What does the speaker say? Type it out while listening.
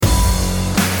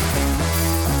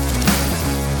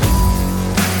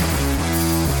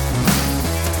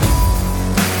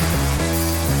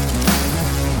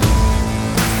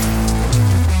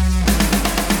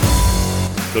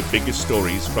the biggest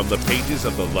stories from the pages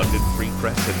of the London Free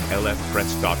Press and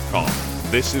lfpress.com.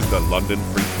 This is the London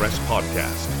Free Press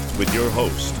Podcast with your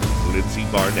host, Lindsay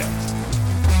Barnett.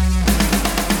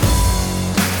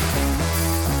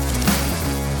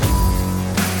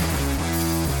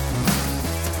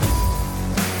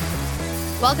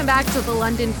 Welcome back to the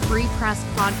London Free Press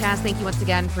Podcast. Thank you once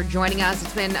again for joining us.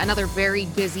 It's been another very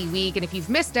busy week. And if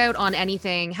you've missed out on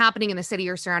anything happening in the city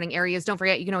or surrounding areas, don't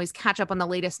forget, you can always catch up on the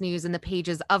latest news in the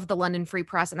pages of the London Free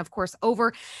Press and, of course,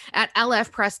 over at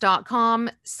lfpress.com.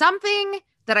 Something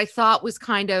that I thought was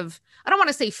kind of, I don't want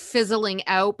to say fizzling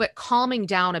out, but calming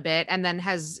down a bit and then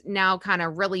has now kind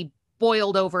of really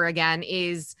boiled over again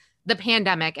is the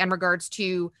pandemic in regards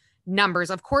to numbers.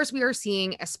 Of course, we are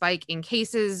seeing a spike in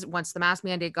cases once the mask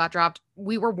mandate got dropped.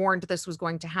 We were warned this was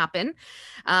going to happen.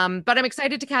 But I'm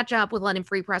excited to catch up with London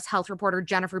Free Press health reporter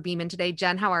Jennifer Bieman today.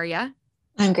 Jen, how are you?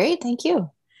 I'm great. Thank you.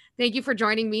 Thank you for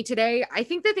joining me today. I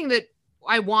think the thing that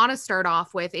I want to start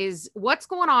off with is what's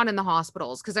going on in the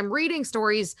hospitals, because I'm reading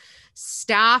stories,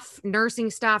 staff,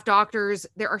 nursing staff, doctors,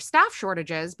 there are staff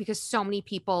shortages because so many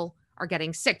people are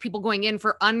getting sick. People going in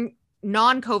for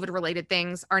non-COVID related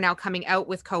things are now coming out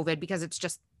with COVID because it's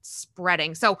just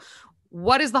spreading. So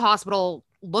what is the hospital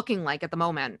looking like at the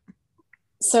moment?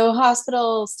 So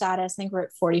hospital status, I think we're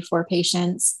at 44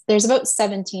 patients. There's about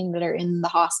 17 that are in the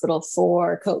hospital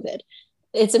for COVID.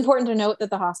 It's important to note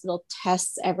that the hospital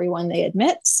tests everyone they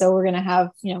admit. So we're going to have,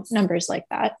 numbers like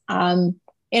that. And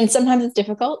sometimes it's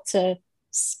difficult to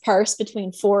parse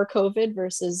between for COVID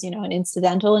versus, an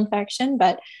incidental infection,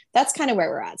 but that's kind of where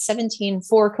we're at. 17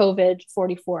 for COVID,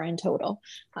 44 in total.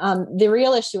 The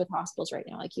real issue with hospitals right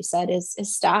now, like you said, is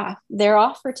staff. They're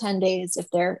off for 10 days if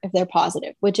they're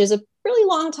positive, which is a really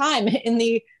long time in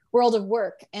the world of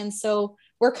work. And so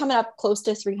we're coming up close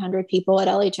to 300 people at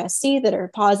LHSC that are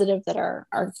positive, that are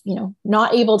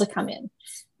not able to come in.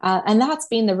 And that's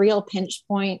been the real pinch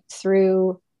point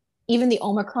through even the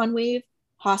Omicron wave.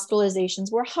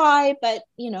 Hospitalizations were high, but,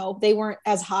 they weren't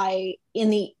as high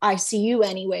in the ICU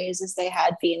anyways as they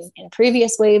had been in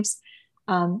previous waves.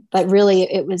 But really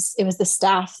it was the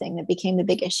staff thing that became the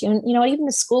big issue. And, even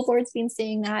the school board's been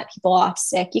seeing that, people off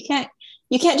sick.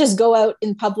 You can't just go out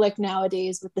in public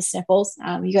nowadays with the sniffles.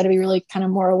 You got to be really kind of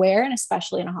more aware, and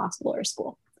especially in a hospital or a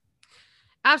school.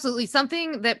 Absolutely.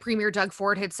 Something that Premier Doug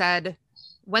Ford had said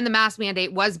when the mask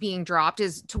mandate was being dropped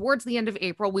is towards the end of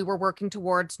April, we were working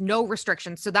towards no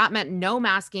restrictions. So that meant no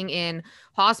masking in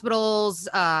hospitals,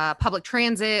 public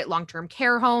transit, long-term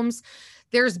care homes.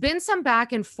 There's been some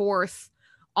back and forth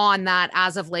on that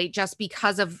as of late, just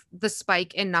because of the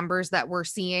spike in numbers that we're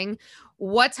seeing.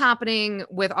 What's happening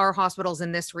with our hospitals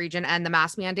in this region and the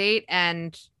mask mandate,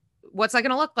 and what's that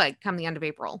going to look like come the end of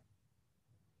April?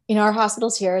 Our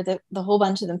hospitals here, the whole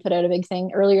bunch of them put out a big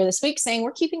thing earlier this week saying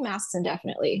we're keeping masks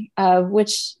indefinitely,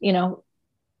 which,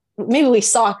 maybe we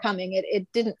saw coming. It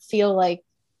didn't feel like,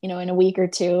 in a week or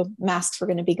two, masks were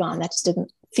going to be gone. That just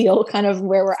didn't feel kind of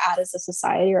where we're at as a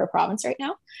society or a province right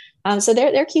now. So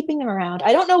they're keeping them around.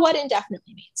 I don't know what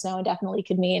indefinitely means. Now, indefinitely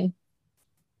could mean,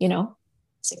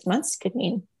 6 months, could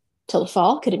mean till the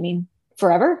fall, could it mean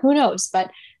forever? Who knows?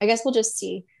 But I guess we'll just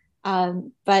see.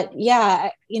 But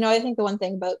yeah, I think the one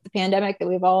thing about the pandemic that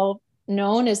we've all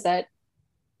known is that,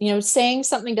 saying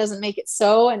something doesn't make it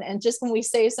so. And just when we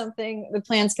say something, the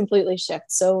plans completely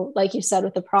shift. So like you said,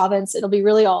 with the province, it'll be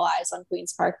really all eyes on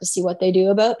Queen's Park to see what they do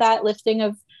about that lifting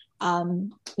of,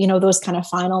 those kind of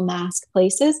final mask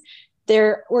places.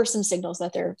 There were some signals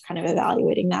that they're kind of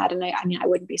evaluating that. And I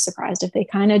wouldn't be surprised if they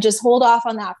kind of just hold off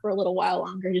on that for a little while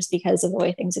longer, just because of the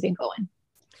way things have been going.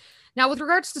 Now, with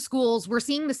regards to schools, we're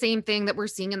seeing the same thing that we're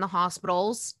seeing in the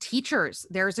hospitals. Teachers,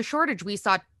 there's a shortage. We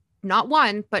saw not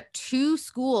one, but 2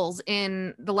 schools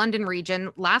in the London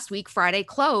region last week, Friday,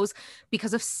 close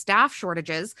because of staff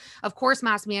shortages. Of course,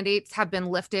 mask mandates have been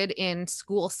lifted in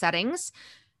school settings.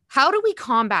 How do we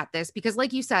combat this? Because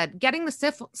like you said, getting the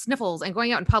sniffles and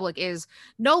going out in public is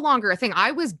no longer a thing.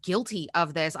 I was guilty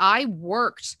of this. I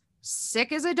worked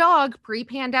sick as a dog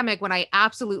pre-pandemic when I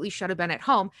absolutely should have been at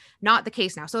home. Not the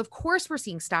case now. So of course we're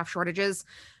seeing staff shortages.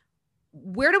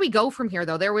 Where do we go from here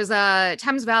though? There was a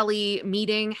Thames Valley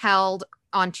meeting held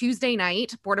on Tuesday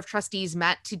night. Board of Trustees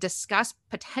met to discuss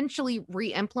potentially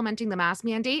re-implementing the mask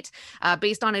mandate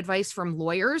based on advice from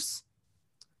lawyers.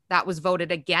 That was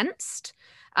voted against.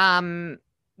 I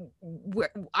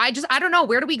don't know.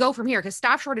 Where do we go from here? Because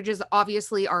staff shortages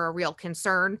obviously are a real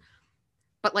concern.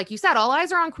 But like you said, all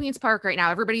eyes are on Queen's Park right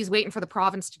now. Everybody's waiting for the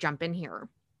province to jump in here.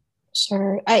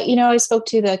 Sure. I spoke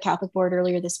to the Catholic board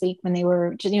earlier this week when they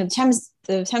were,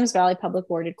 the Thames Valley Public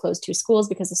Board had closed 2 schools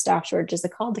because of staff shortages. They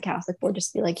called the Catholic board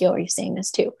just to be like, yo, are you seeing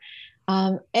this too?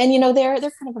 And, they're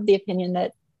kind of the opinion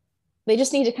that they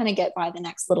just need to kind of get by the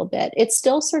next little bit. It's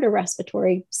still sort of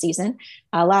respiratory season.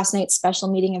 Last night's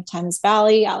special meeting of Thames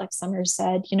Valley, Alex Summers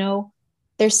said,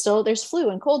 there's flu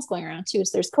and colds going around too.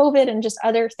 So there's COVID and just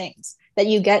other things that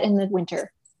you get in the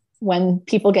winter when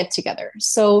people get together.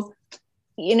 So,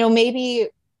 maybe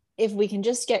if we can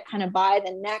just get kind of by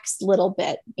the next little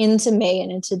bit into May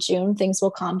and into June, things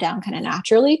will calm down kind of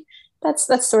naturally.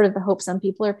 That's sort of the hope some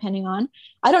people are pinning on.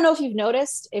 I don't know if you've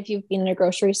noticed, if you've been in a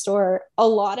grocery store, a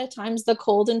lot of times the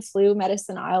cold and flu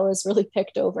medicine aisle is really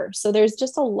picked over. So there's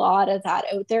just a lot of that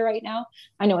out there right now.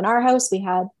 I know in our house, I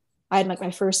had like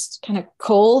my first kind of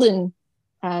cold in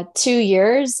 2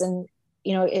 years, and,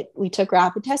 we took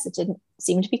rapid tests. It didn't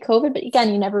seem to be COVID, but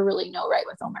again, you never really know, right,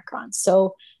 with Omicron.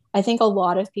 So I think a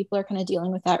lot of people are kind of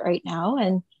dealing with that right now.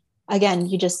 And again,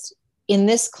 in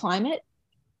this climate,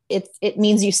 it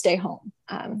means you stay home.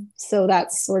 So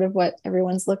that's sort of what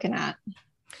everyone's looking at.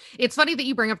 It's funny that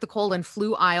you bring up the cold and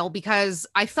flu aisle, because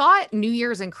I thought New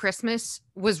Year's and Christmas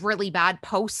was really bad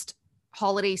post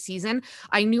holiday season.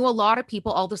 I knew a lot of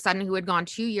people all of a sudden who had gone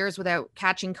 2 years without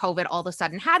catching COVID, all of a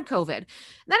sudden had COVID. And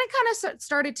then it kind of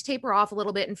started to taper off a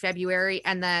little bit in February,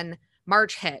 and then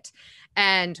March hit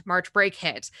and March break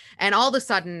hit. And all of a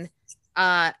sudden,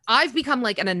 I've become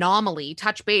like an anomaly.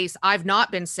 Touch base. I've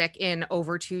not been sick in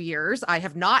over 2 years. I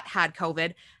have not had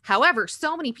COVID. However,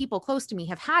 so many people close to me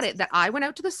have had it that I went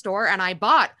out to the store and I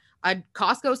bought a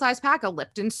Costco size pack of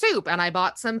Lipton soup, and I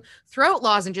bought some throat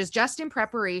lozenges just in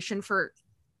preparation for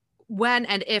when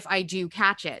and if I do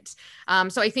catch it.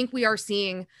 So I think we are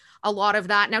seeing a lot of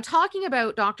that. Now, talking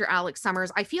about Dr. Alex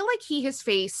Summers, I feel like he has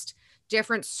faced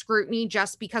different scrutiny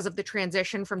just because of the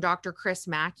transition from Dr. Chris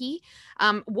Mackey.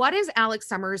 What is Alex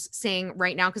Summers saying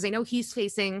right now? Because I know he's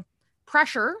facing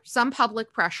pressure, some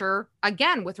public pressure,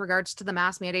 again, with regards to the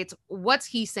mask mandates. What's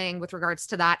he saying with regards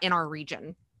to that in our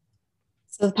region?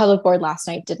 So the public board last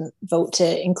night didn't vote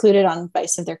to include it on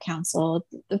advice of their council.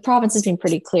 The province has been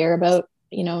pretty clear about,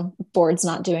 boards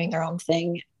not doing their own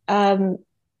thing.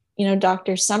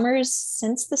 Dr. Summers,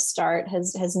 since the start,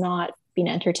 has not been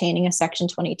entertaining a Section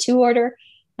 22 order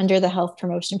under the Health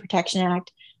Promotion Protection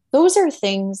Act. Those are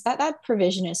things that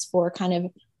provision is for kind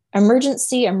of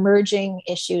emerging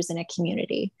issues in a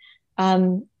community.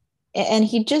 And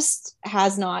he just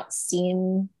has not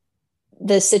seen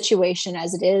the situation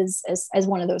as it is as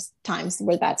one of those times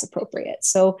where that's appropriate.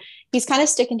 So he's kind of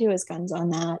sticking to his guns on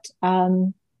that.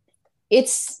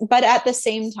 But at the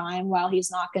same time, while he's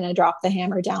not going to drop the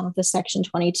hammer down with the Section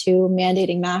 22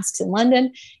 mandating masks in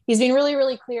London, he's been really,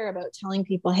 really clear about telling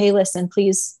people, hey, listen,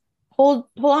 please hold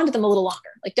on to them a little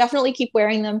longer. Like, definitely keep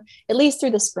wearing them at least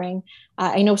through the spring.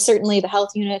 I know certainly the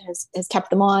health unit has kept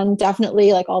them on,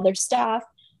 definitely, like all their staff.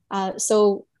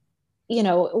 So,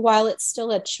 while it's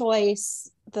still a choice,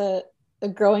 the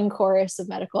growing chorus of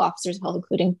medical officers, well,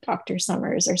 including Dr.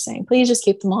 Summers, are saying, please just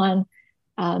keep them on,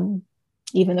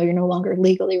 even though you're no longer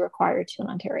legally required to in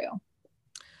Ontario.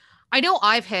 I know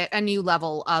I've hit a new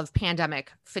level of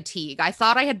pandemic fatigue. I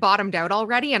thought I had bottomed out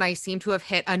already, and I seem to have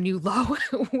hit a new low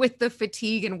with the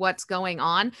fatigue and what's going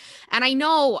on. And I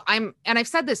know and I've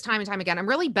said this time and time again, I'm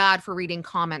really bad for reading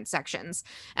comment sections.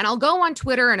 And I'll go on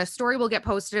Twitter and a story will get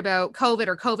posted about COVID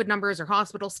or COVID numbers or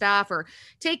hospital staff or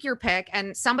take your pick.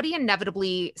 And somebody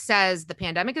inevitably says the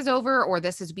pandemic is over or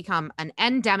this has become an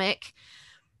endemic.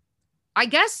 I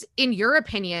guess, in your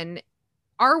opinion,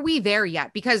 are we there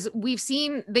yet? Because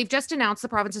the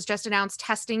province has just announced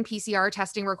PCR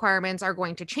testing requirements are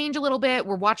going to change a little bit.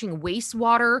 We're watching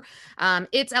wastewater.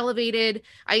 It's elevated.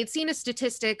 I had seen a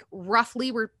statistic,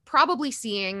 roughly, we're probably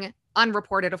seeing,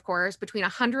 unreported, of course, between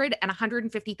 100 and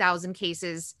 150,000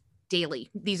 cases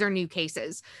daily. These are new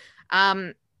cases.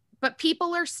 But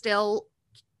people are still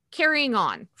carrying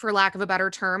on, for lack of a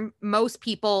better term. Most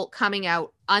people coming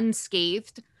out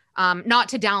unscathed, not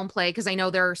to downplay, because I know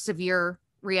there are severe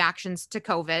reactions to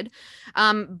COVID.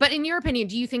 But in your opinion,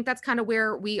 do you think that's kind of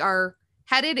where we are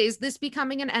headed? Is this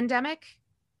becoming an endemic?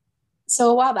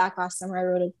 So a while back last summer, I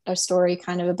wrote a story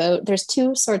kind of about, there's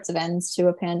two sorts of ends to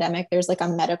a pandemic. There's like a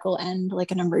medical end,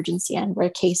 like an emergency end where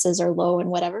cases are low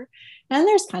and whatever. And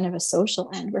there's kind of a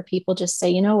social end where people just say,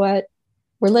 you know what,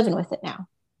 we're living with it now.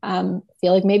 I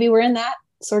feel like maybe we're in that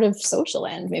sort of social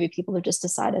end. Maybe people have just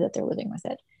decided that they're living with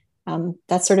it.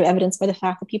 That's sort of evidenced by the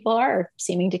fact that people are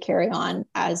seeming to carry on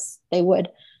as they would.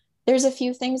 There's a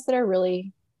few things that are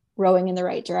really rowing in the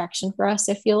right direction for us,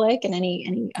 I feel like, and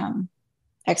any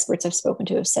experts I've spoken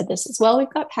to have said this as well. We've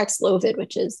got Paxlovid,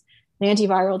 which is an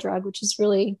antiviral drug, which is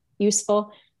really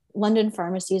useful. London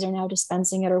pharmacies are now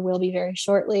dispensing it or will be very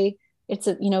shortly. It's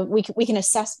we can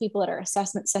assess people at our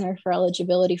assessment center for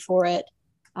eligibility for it.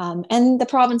 And the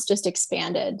province just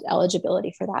expanded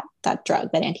eligibility for that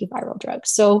drug, that antiviral drug.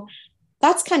 So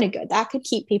that's kind of good. That could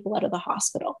keep people out of the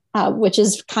hospital, which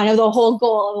is kind of the whole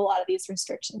goal of a lot of these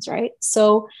restrictions, right?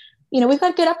 So, we've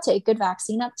got good uptake, good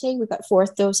vaccine uptake. We've got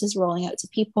 4th doses rolling out to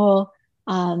people.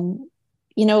 Ontarians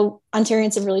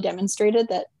have really demonstrated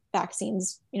that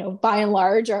vaccines, by and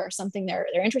large, are something they're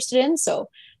interested in. So,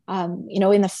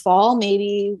 in the fall,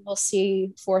 maybe we'll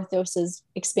see 4th doses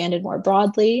expanded more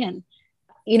broadly. And,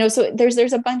 so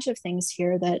there's a bunch of things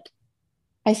here that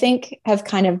I think have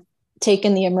kind of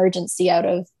taken the emergency out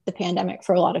of the pandemic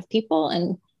for a lot of people,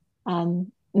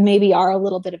 and maybe are a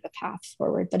little bit of a path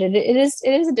forward. But it is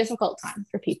a difficult time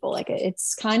for people. Like,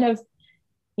 it's kind of,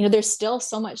 there's still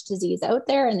so much disease out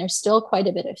there, and there's still quite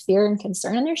a bit of fear and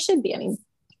concern, and there should be. I mean,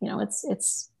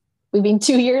 it's we've been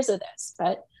 2 years of this,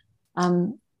 but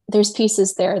there's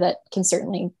pieces there that can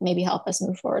certainly maybe help us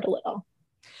move forward a little.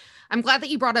 I'm glad that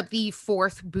you brought up the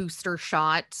 4th booster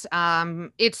shot.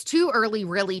 It's too early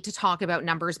really to talk about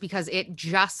numbers because it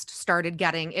just started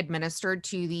getting administered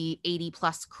to the 80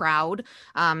 plus crowd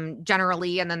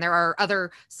generally. And then there are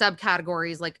other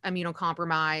subcategories like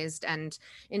immunocompromised and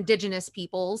Indigenous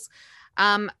peoples.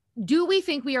 Do we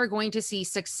think we are going to see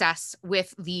success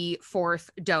with the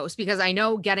 4th dose? Because I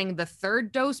know getting the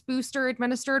 3rd dose booster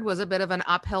administered was a bit of an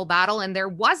uphill battle, and there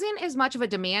wasn't as much of a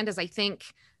demand as I think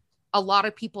a lot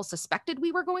of people suspected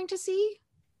we were going to see.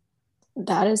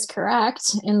 That is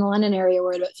correct. In the London area,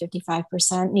 we're at about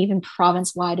 55%, and even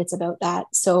province-wide, it's about that.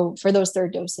 So for those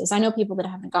 3rd doses, I know people that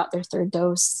haven't got their 3rd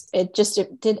dose. It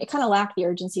kind of lacked the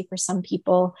urgency for some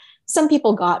people. Some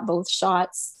people got both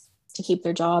shots to keep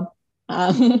their job,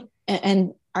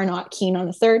 and are not keen on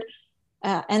the 3rd.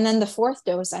 And then the 4th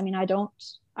dose, I mean, I don't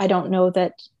know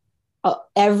that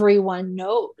everyone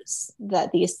knows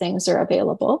that these things are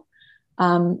available.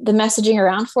 The messaging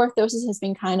around 4th doses has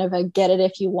been kind of a get it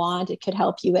if you want, it could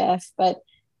help you if, but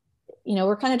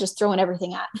we're kind of just throwing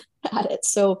everything at it.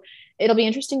 So it'll be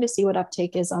interesting to see what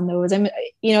uptake is on those. I mean,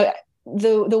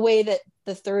 the way that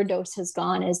the 3rd dose has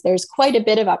gone is there's quite a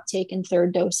bit of uptake in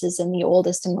 3rd doses in the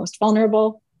oldest and most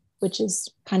vulnerable, which is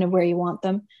kind of where you want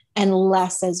them, and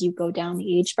less as you go down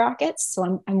the age brackets.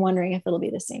 So I'm wondering if it'll be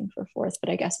the same for 4th,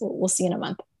 but I guess we'll see in a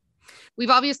month. We've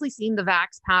obviously seen the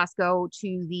Vax Pass go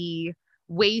to the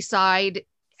wayside.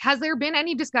 Has there been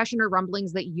any discussion or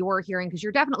rumblings that you're hearing, because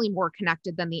you're definitely more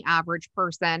connected than the average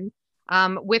person,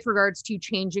 with regards to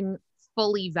changing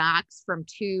fully vax from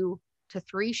 2 to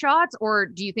 3 shots? Or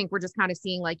do you think we're just kind of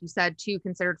seeing, like you said, 2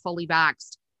 considered fully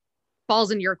vaxxed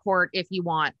falls in your court if you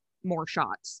want more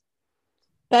shots?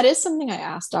 That is something I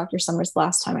asked Dr. Summers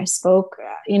last time I spoke,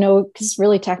 because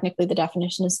really technically the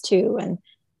definition is 2. And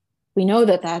we know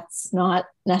that that's not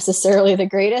necessarily the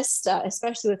greatest,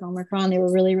 especially with Omicron. They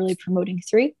were really, really promoting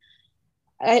 3.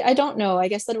 I don't know. I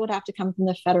guess that would have to come from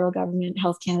the federal government,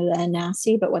 Health Canada, and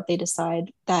NACI, but what they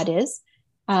decide that is.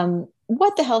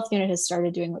 What the health unit has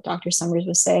started doing, what Dr. Summers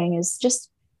was saying, is just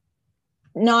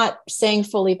not saying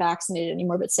fully vaccinated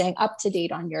anymore, but saying up to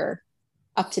date on your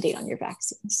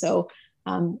vaccine. So,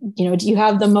 do you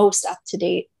have the most up to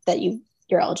date that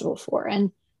you're eligible for?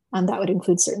 And that would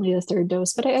include certainly the 3rd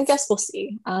dose, but I guess we'll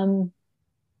see.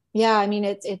 Yeah, I mean,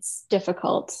 it's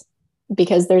difficult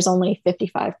because there's only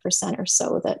 55% or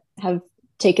so that have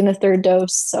taken the 3rd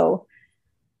dose. So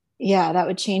yeah, that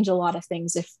would change a lot of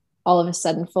things if all of a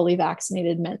sudden fully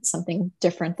vaccinated meant something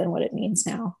different than what it means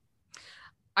now.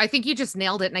 I think you just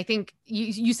nailed it. And I think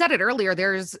you said it earlier,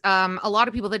 there's a lot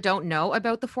of people that don't know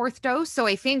about the 4th dose. So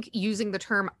I think using the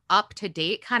term up to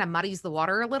date kind of muddies the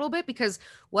water a little bit, because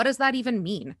what does that even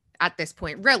mean at this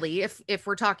point? Really, if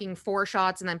we're talking 4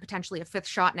 shots and then potentially a 5th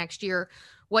shot next year,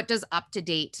 what does up to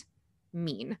date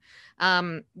mean?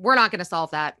 We're not going to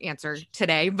solve that answer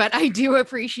today, but I do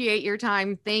appreciate your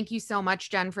time. Thank you so much,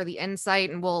 Jen, for the insight.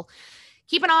 And we'll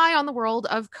keep an eye on the world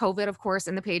of COVID, of course,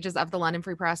 in the pages of the London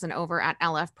Free Press and over at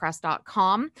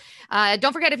lfpress.com.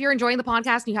 Don't forget, if you're enjoying the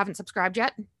podcast and you haven't subscribed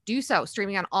yet, do so.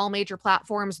 Streaming on all major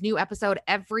platforms. New episode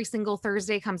every single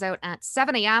Thursday comes out at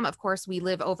 7 a.m. Of course, we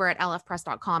live over at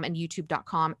lfpress.com and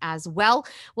youtube.com as well.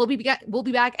 We'll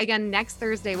be back again next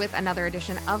Thursday with another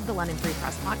edition of the London Free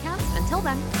Press podcast. Until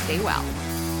then, stay well.